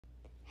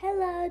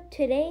Hello,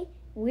 today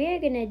we're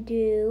gonna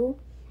do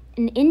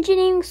an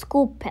engineering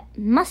school prep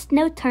must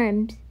know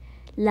terms.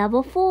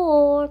 Level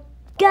 4,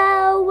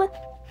 go!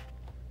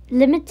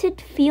 Limited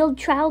field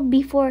trial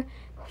before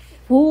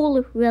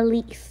full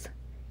release.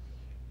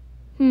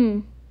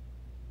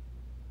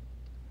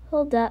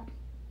 Hold up.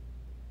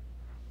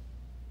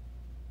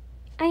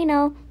 I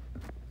know.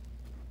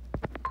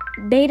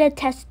 Beta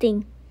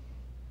testing.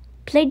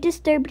 Plate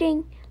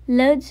disturbing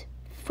loads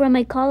from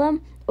a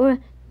column or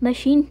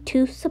machine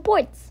to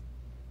supports.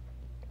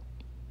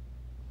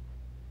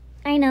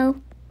 I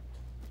know.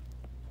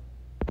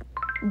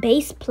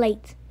 Base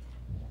plate.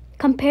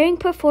 Comparing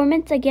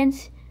performance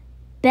against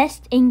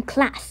best in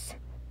class.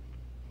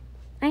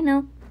 I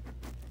know.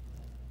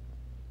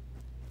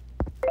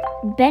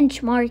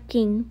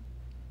 Benchmarking.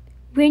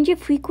 Range of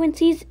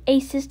frequencies a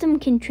system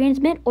can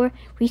transmit or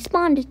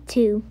respond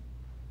to.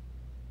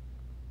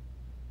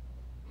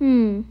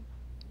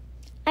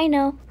 I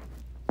know.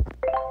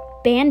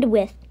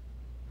 Bandwidth.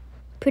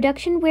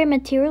 Production where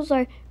materials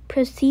are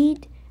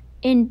proceed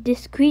in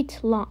discrete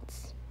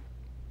lots.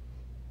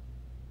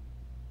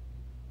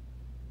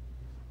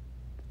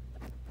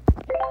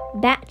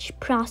 Batch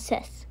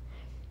process.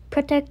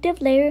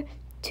 Protective layer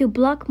to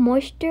block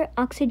moisture,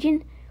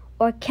 oxygen,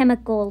 or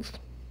chemicals.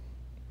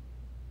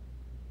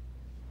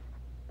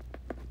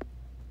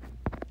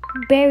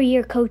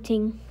 Barrier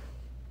coating.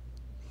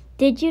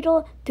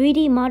 Digital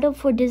 3D model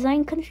for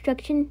design,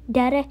 construction,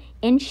 data,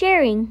 and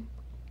sharing.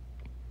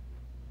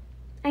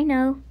 I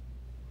know.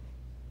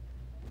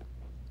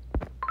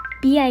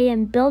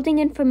 BIM, building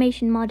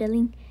information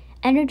modeling,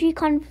 energy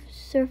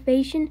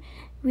conservation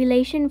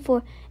relation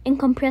for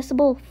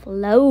incompressible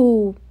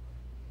flow.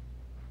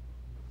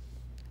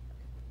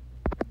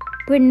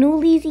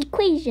 Bernoulli's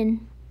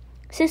equation,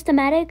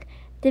 systematic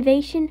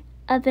deviation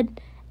of an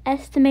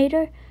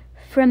estimator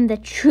from the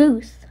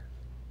truth.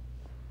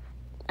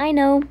 I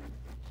know.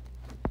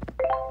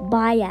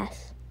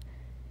 Bias,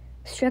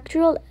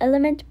 structural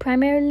element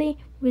primarily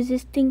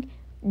resisting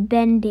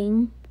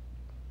bending.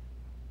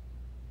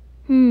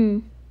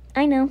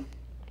 I know.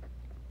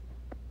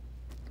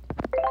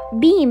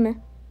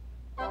 Beam.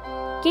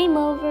 Game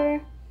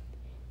over.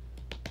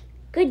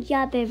 Good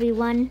job,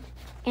 everyone.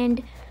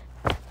 And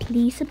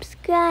please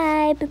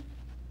subscribe.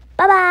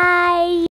 Bye-bye.